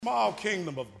Small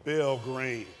kingdom of Bell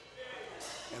Green,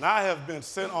 and I have been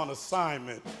sent on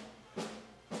assignment.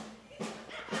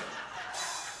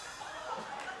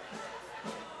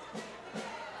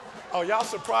 Oh, y'all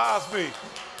surprised me.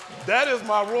 That's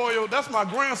my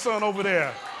grandson over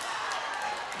there.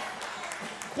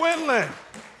 Quinlan.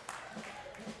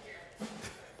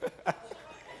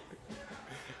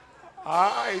 All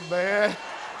right, man.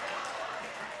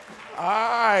 All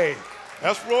right.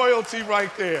 That's royalty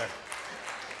right there.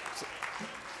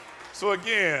 So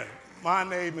again, my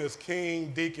name is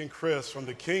King Deacon Chris from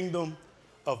the Kingdom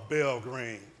of Bell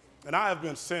Green. And I have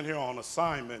been sent here on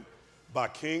assignment by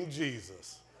King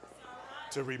Jesus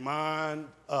to remind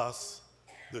us,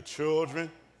 the children,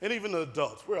 and even the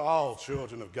adults, we're all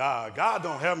children of God. God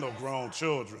don't have no grown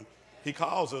children. He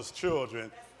calls us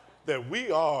children, that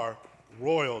we are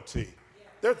royalty.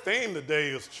 Their theme today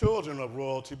is children of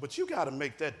royalty, but you got to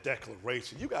make that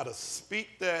declaration. You got to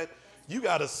speak that. You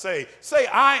got to say,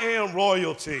 I am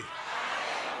royalty.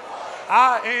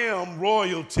 I am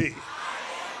royalty.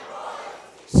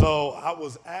 So I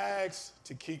was asked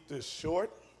to keep this short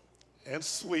and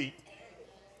sweet.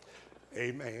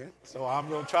 Amen. So I'm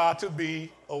going to try to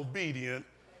be obedient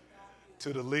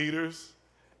to the leaders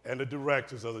and the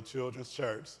directors of the Children's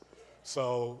Church.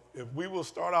 So if we will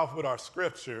start off with our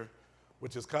scripture,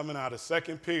 which is coming out of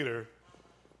 2 Peter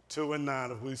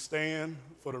 2:9, if we stand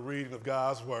for the reading of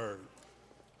God's word.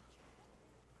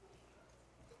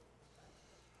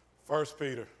 1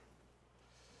 Peter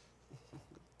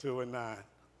 2:9.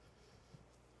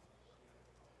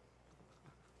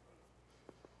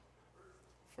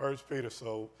 First Peter,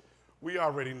 so we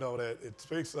already know that it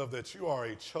speaks of that you are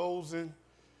a chosen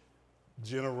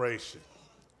generation,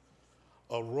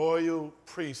 a royal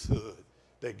priesthood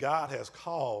that God has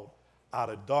called out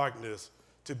of darkness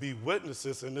to be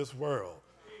witnesses in this world.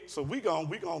 So we're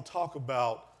gonna talk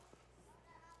about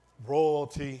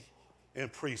royalty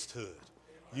and priesthood.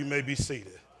 You may be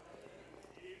seated.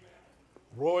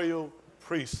 Royal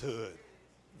priesthood.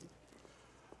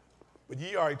 But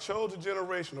ye are a chosen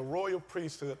generation, a royal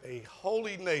priesthood, a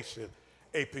holy nation,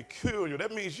 a peculiar.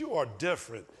 That means you are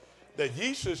different. That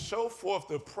ye should show forth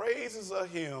the praises of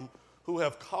him who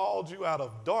have called you out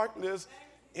of darkness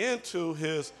into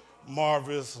his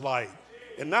marvelous light.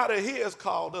 And now that he has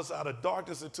called us out of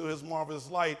darkness into his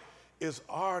marvelous light, it's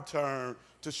our turn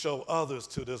to show others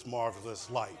to this marvelous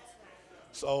light.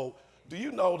 So do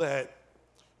you know that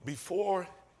before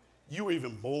you were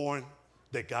even born,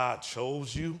 that God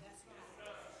chose you?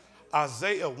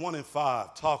 Isaiah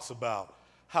 1:5 talks about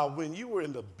how when you were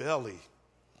in the belly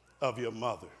of your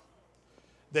mother,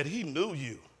 that he knew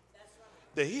you,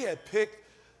 that he had picked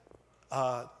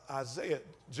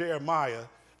Jeremiah,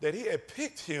 that he had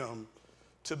picked him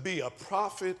to be a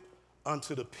prophet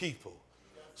unto the people.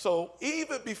 So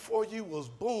even before you was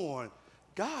born,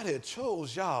 God had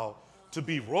chose y'all to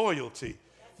be royalty.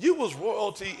 You was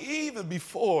royalty even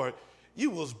before you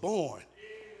was born.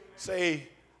 Say,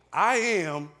 I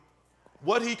am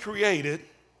what he created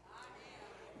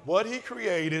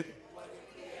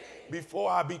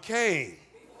before I became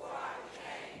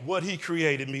what he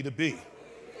created me to be.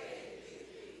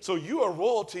 So you are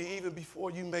royalty even before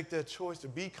you make that choice to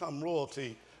become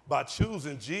royalty by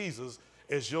choosing Jesus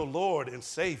as your Lord and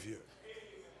Savior.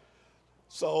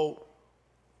 So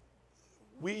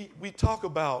we talk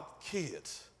about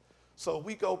kids. So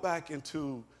we go back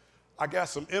into, I got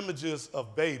some images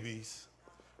of babies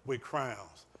with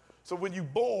crowns. So when you're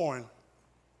born,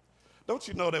 don't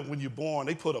you know that when you're born,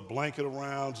 they put a blanket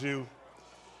around you,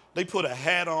 they put a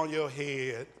hat on your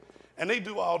head, and they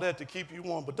do all that to keep you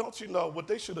warm. But don't you know what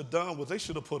they should have done was they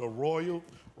should have put a royal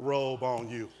robe on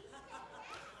you.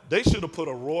 They should have put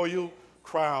a royal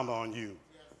crown on you,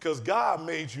 because God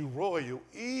made you royal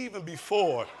even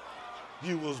before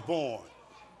you was born.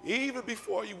 Even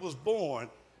before you was born,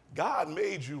 God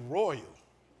made you royal.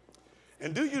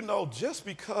 And do you know, just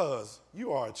because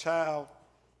you are a child,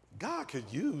 God could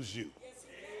use you.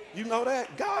 You know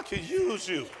that? God could use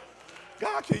you.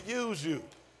 God could use you.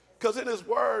 Because in his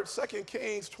word, 2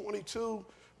 Kings 22,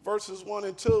 verses 1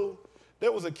 and 2,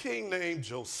 there was a king named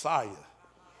Josiah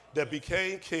that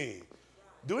became king.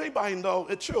 Do anybody know,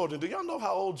 children, do y'all know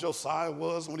how old Josiah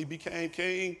was when he became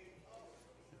king?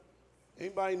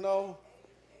 Anybody know?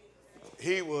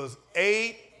 He was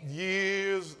 8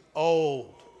 years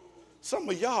old. Some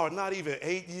of y'all are not even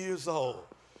 8 years old.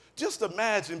 Just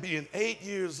imagine being 8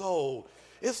 years old.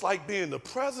 It's like being the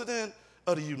president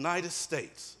of the United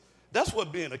States. That's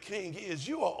what being a king is.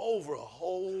 You are over a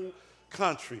whole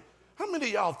country. How many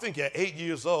of y'all think at 8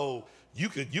 years old you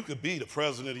could be the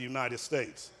president of the United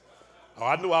States? Oh,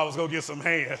 I knew I was going to get some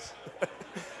hands.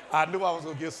 I knew I was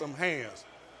going to get some hands.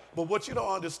 But what you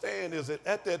don't understand is that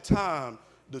at that time,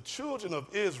 the children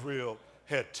of Israel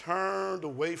had turned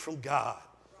away from God.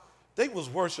 They was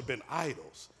worshiping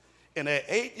idols. And at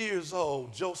 8 years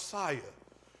old, Josiah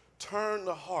turned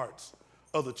the hearts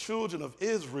of the children of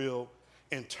Israel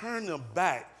and turned them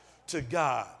back to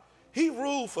God. He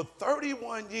ruled for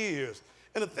 31 years.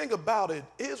 And the thing about it,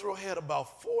 Israel had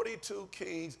about 42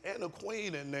 kings and a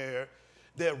queen in there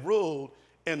that ruled,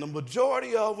 and the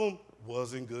majority of them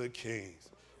wasn't good kings.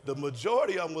 The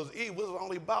majority of them was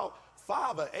only about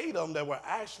 5 or 8 of them that were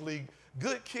actually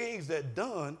good kings that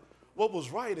done what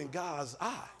was right in God's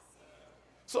eye.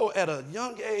 So at a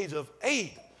young age of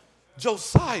 8,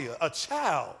 Josiah, a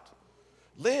child,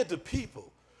 led the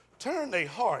people, turned their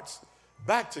hearts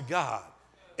back to God,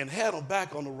 and had them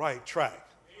back on the right track.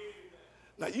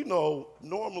 Now, you know,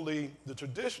 normally the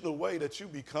traditional way that you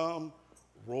become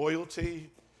royalty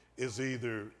is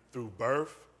either through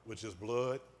birth, which is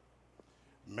blood,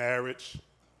 marriage,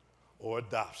 or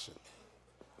adoption.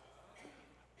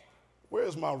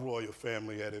 Where's my royal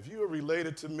family at? If you are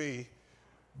related to me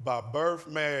by birth,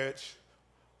 marriage,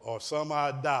 or some I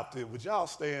adopted, would y'all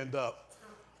stand up?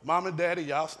 Mom and Daddy,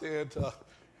 y'all stand up.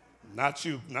 Not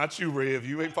you, Rev.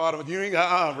 You ain't part of it. You ain't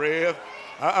got, Rev.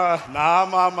 Nah,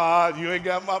 mama, you ain't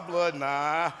got my blood.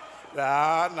 Nah.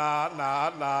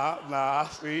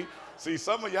 See,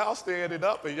 some of y'all standing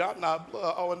up and y'all not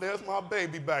blood. Oh, and there's my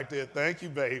baby back there. Thank you,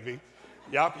 baby.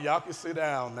 Y'all can sit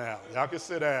down now. Y'all can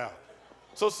sit down.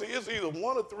 So see, it's either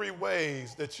one of 3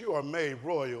 ways that you are made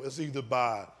royal. It's either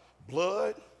by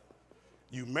blood,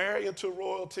 you marry into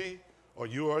royalty, or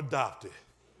you are adopted.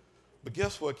 But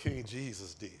guess what King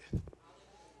Jesus did?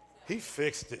 He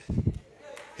fixed it.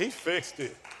 He fixed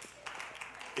it.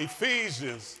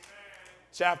 Ephesians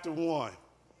chapter 1,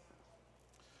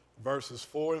 verses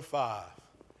 4 and 5.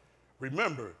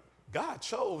 Remember, God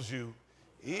chose you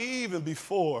even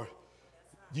before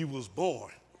you was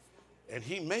born, and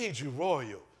he made you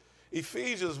royal.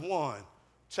 Ephesians 1,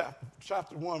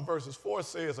 chapter 1, verses 4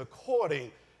 says,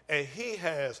 according as he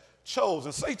has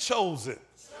chosen. Say chosen.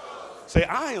 Say,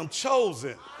 I am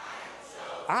chosen.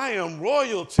 I am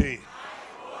royalty.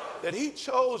 That he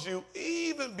chose you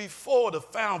even before the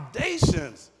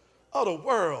foundations of the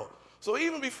world. So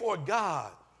even before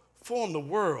God formed the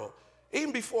world,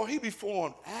 even before he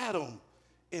formed Adam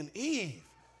and Eve,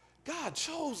 God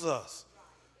chose us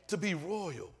to be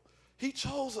royal. He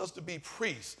chose us to be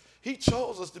priests. He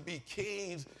chose us to be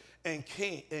kings and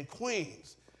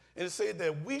queens. And it said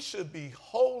that we should be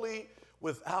holy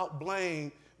without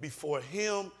blame before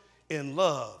him in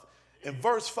love. And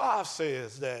verse 5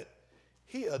 says that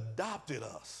he adopted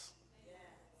us,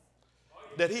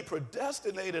 that he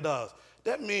predestinated us.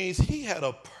 That means he had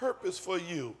a purpose for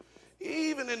you,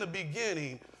 even in the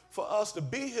beginning, for us to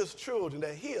be his children,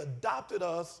 that he adopted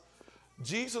us,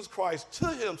 Jesus Christ, to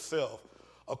himself,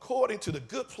 according to the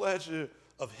good pleasure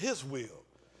of his will.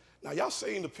 Now, y'all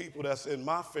seen the people that's in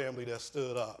my family that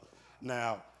stood up.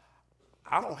 Now,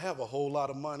 I don't have a whole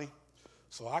lot of money,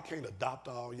 so I can't adopt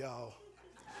all y'all.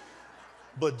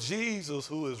 But Jesus,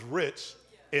 who is rich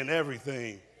in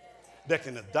everything, that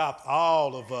can adopt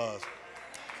all of us.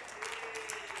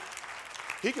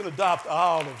 He can adopt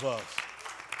all of us.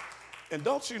 And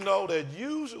don't you know that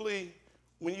usually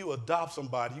when you adopt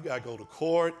somebody, you got to go to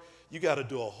court, you got to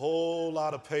do a whole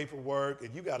lot of paperwork,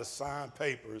 and you got to sign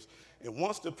papers. And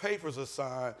once the papers are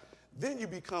signed, then you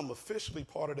become officially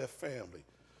part of that family.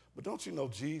 But don't you know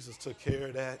Jesus took care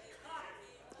of that?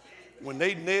 When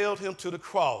they nailed him to the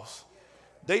cross,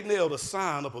 they nailed a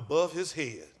sign up above his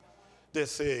head that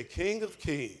said, King of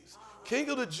Kings, King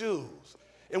of the Jews.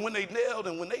 And when they nailed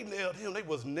him, they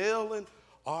was nailing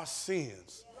our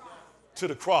sins to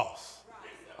the cross.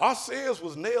 Our sins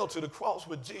was nailed to the cross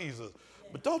with Jesus.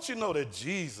 But don't you know that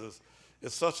Jesus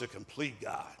is such a complete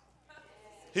God?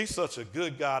 He's such a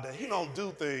good God that he don't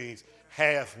do things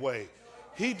halfway.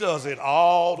 He does it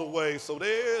all the way. So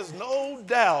there's no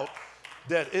doubt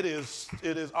that it is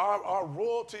our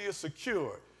royalty is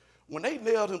secure. When they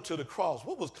nailed him to the cross,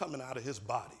 what was coming out of his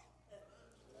body?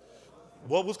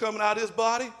 What was coming out of his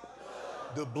body?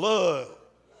 The blood.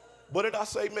 What did I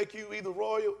say make you either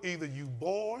royal? Either you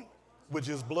born, which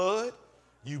is blood,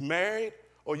 you married,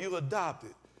 or you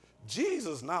adopted.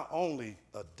 Jesus not only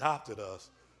adopted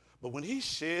us, but when he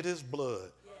shed his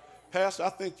blood, Pastor, I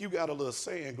think you got a little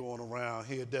saying going around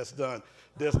here that's done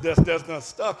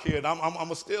stuck here, and I'm going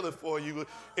to steal it for you.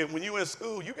 And when you're in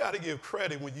school, you got to give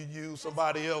credit when you use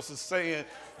somebody else's saying.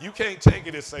 You can't take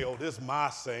it and say, oh, this is my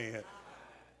saying.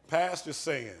 Pastor's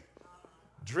saying,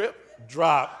 drip,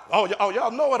 drop. Oh,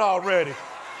 y'all know it already.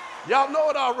 Y'all know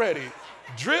it already.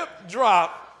 Drip,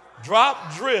 drop,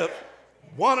 drop, drip,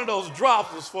 One of those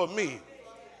drops was for me.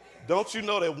 Don't you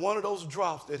know that one of those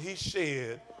drops that he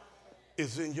shed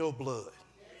is in your blood?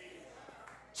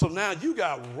 So now you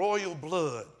got royal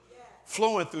blood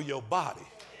flowing through your body.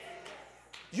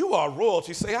 You are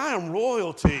royalty. Say, I am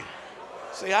royalty.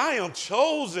 Say, I am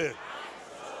chosen.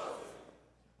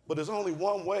 But there's only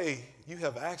one way you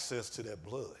have access to that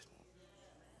blood.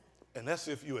 And that's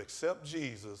if you accept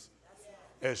Jesus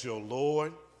as your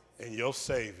Lord and your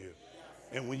Savior.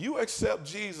 And when you accept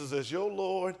Jesus as your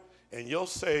Lord and your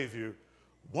Savior,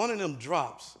 one of them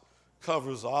drops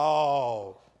covers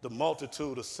all the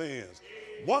multitude of sins.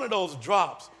 One of those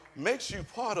drops makes you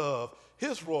part of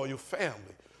his royal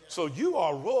family. So you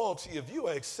are royalty if you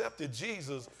accepted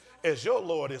Jesus as your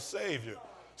Lord and Savior.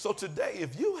 So today,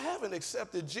 if you haven't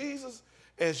accepted Jesus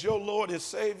as your Lord and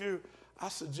Savior, I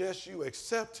suggest you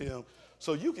accept him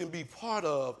so you can be part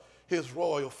of his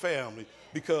royal family,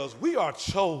 because we are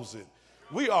chosen.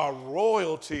 We are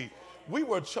royalty. We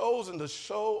were chosen to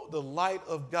show the light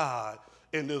of God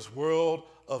in this world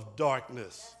of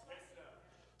darkness.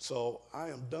 So I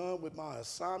am done with my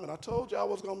assignment. I told you I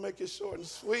was going to make it short and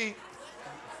sweet.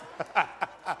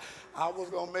 I was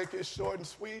going to make it short and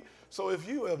sweet. So if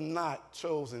you have not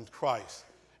chosen Christ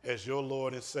as your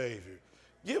Lord and Savior,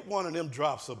 get one of them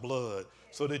drops of blood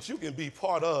so that you can be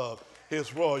part of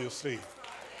his royalty.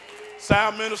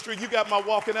 Sound ministry, you got my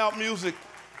walking out music.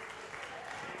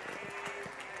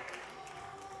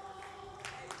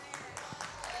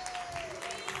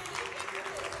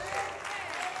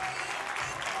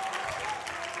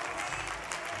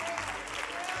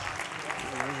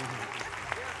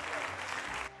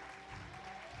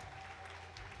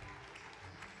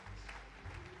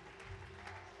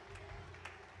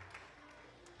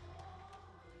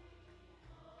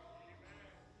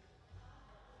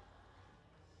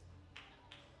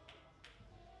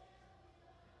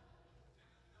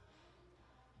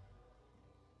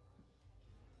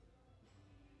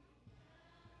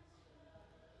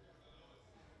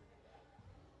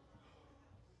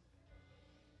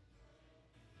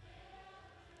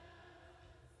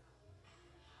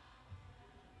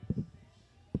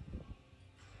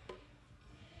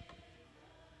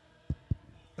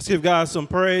 Let's give God some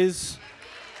praise.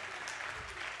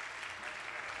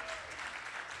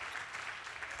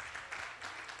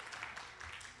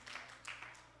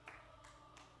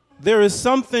 There is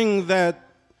something that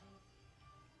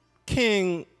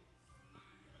King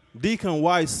Deacon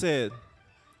White said.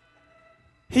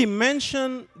 He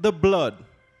mentioned the blood.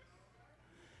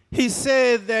 He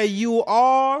said that you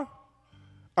are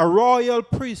a royal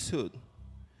priesthood.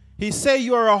 He said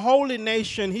you are a holy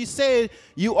nation. He said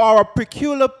you are a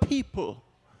peculiar people.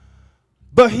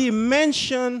 But he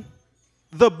mentioned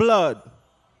the blood.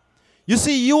 You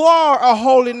see, you are a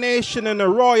holy nation and a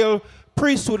royal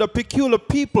priesthood, a peculiar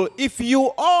people, if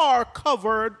you are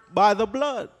covered by the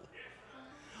blood.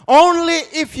 Only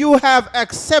if you have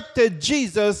accepted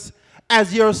Jesus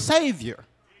as your Savior.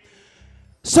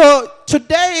 So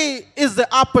today is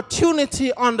the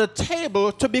opportunity on the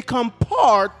table to become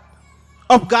part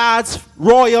of God's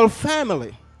royal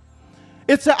family.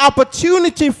 It's an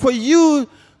opportunity for you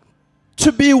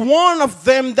to be one of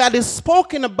them that is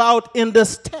spoken about in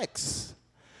this text.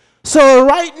 So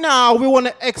right now, we want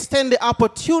to extend the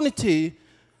opportunity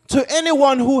to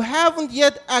anyone who haven't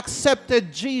yet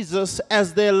accepted Jesus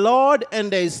as their Lord and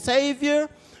their Savior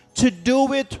to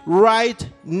do it right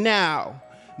now.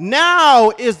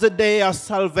 Now is the day of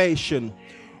salvation.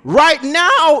 Right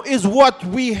now is what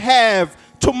we have.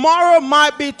 Tomorrow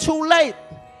might be too late,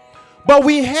 but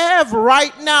we have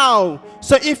right now.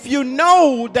 So if you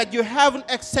know that you haven't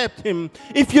accepted him,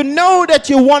 if you know that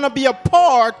you want to be a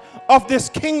part of this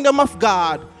kingdom of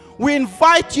God, we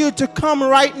invite you to come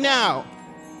right now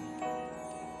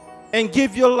and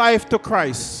give your life to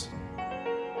Christ.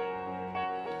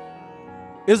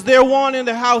 Is there one in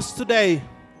the house today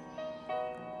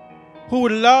who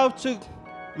would love to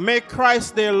make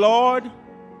Christ their Lord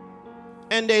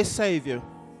and their Savior?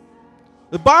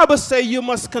 The Bible says you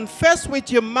must confess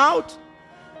with your mouth,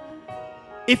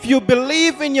 if you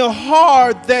believe in your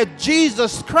heart that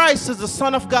Jesus Christ is the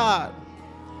Son of God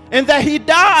and that he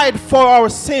died for our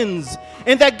sins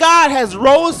and that God has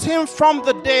rose him from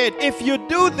the dead. If you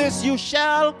do this, you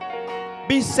shall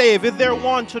be saved. Is there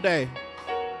one today?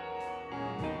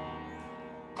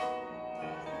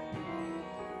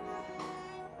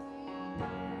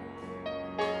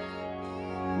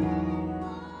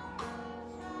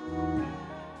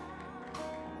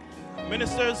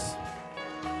 Ministers,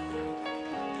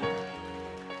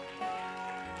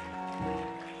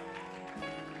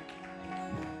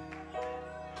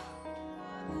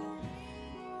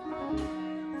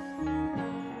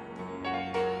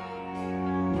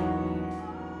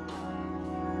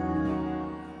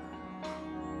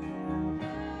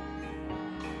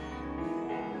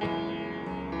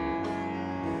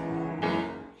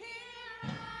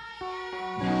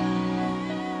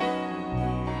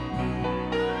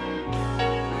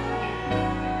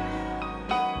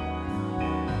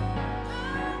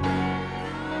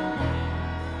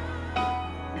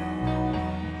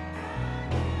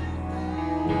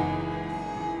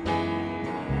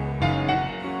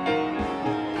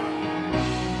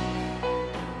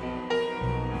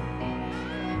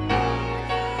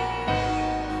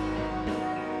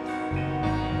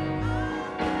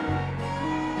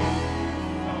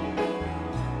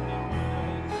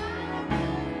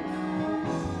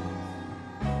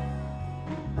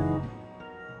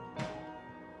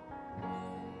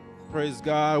 Praise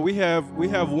God. We have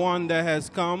one that has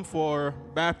come for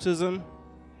baptism.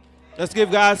 Let's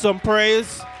give God some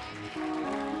praise.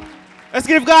 Let's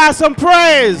give God some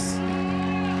praise.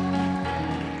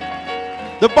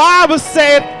 The Bible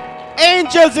said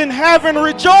angels in heaven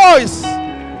rejoice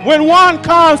when one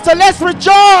comes. So let's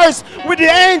rejoice with the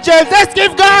angels. Let's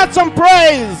give God some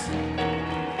praise.